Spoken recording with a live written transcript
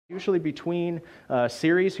Usually between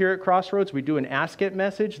series here at Crossroads, we do an Ask It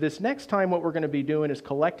message. This next time what we're going to be doing is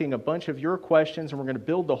collecting a bunch of your questions, and we're going to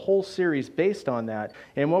build the whole series based on that.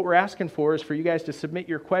 And what we're asking for is for you guys to submit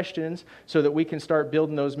your questions so that we can start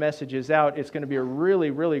building those messages out. It's going to be a really,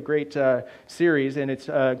 really great series, and it's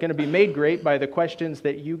going to be made great by the questions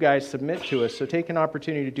that you guys submit to us. So take an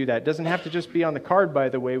opportunity to do that. It doesn't have to just be on the card, by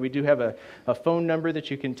the way. We do have a phone number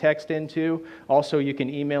that you can text into. Also, you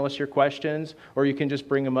can email us your questions, or you can just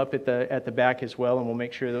bring them up at the back as well, and we'll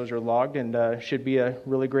make sure those are logged, and should be a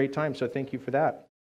really great time. So thank you for that.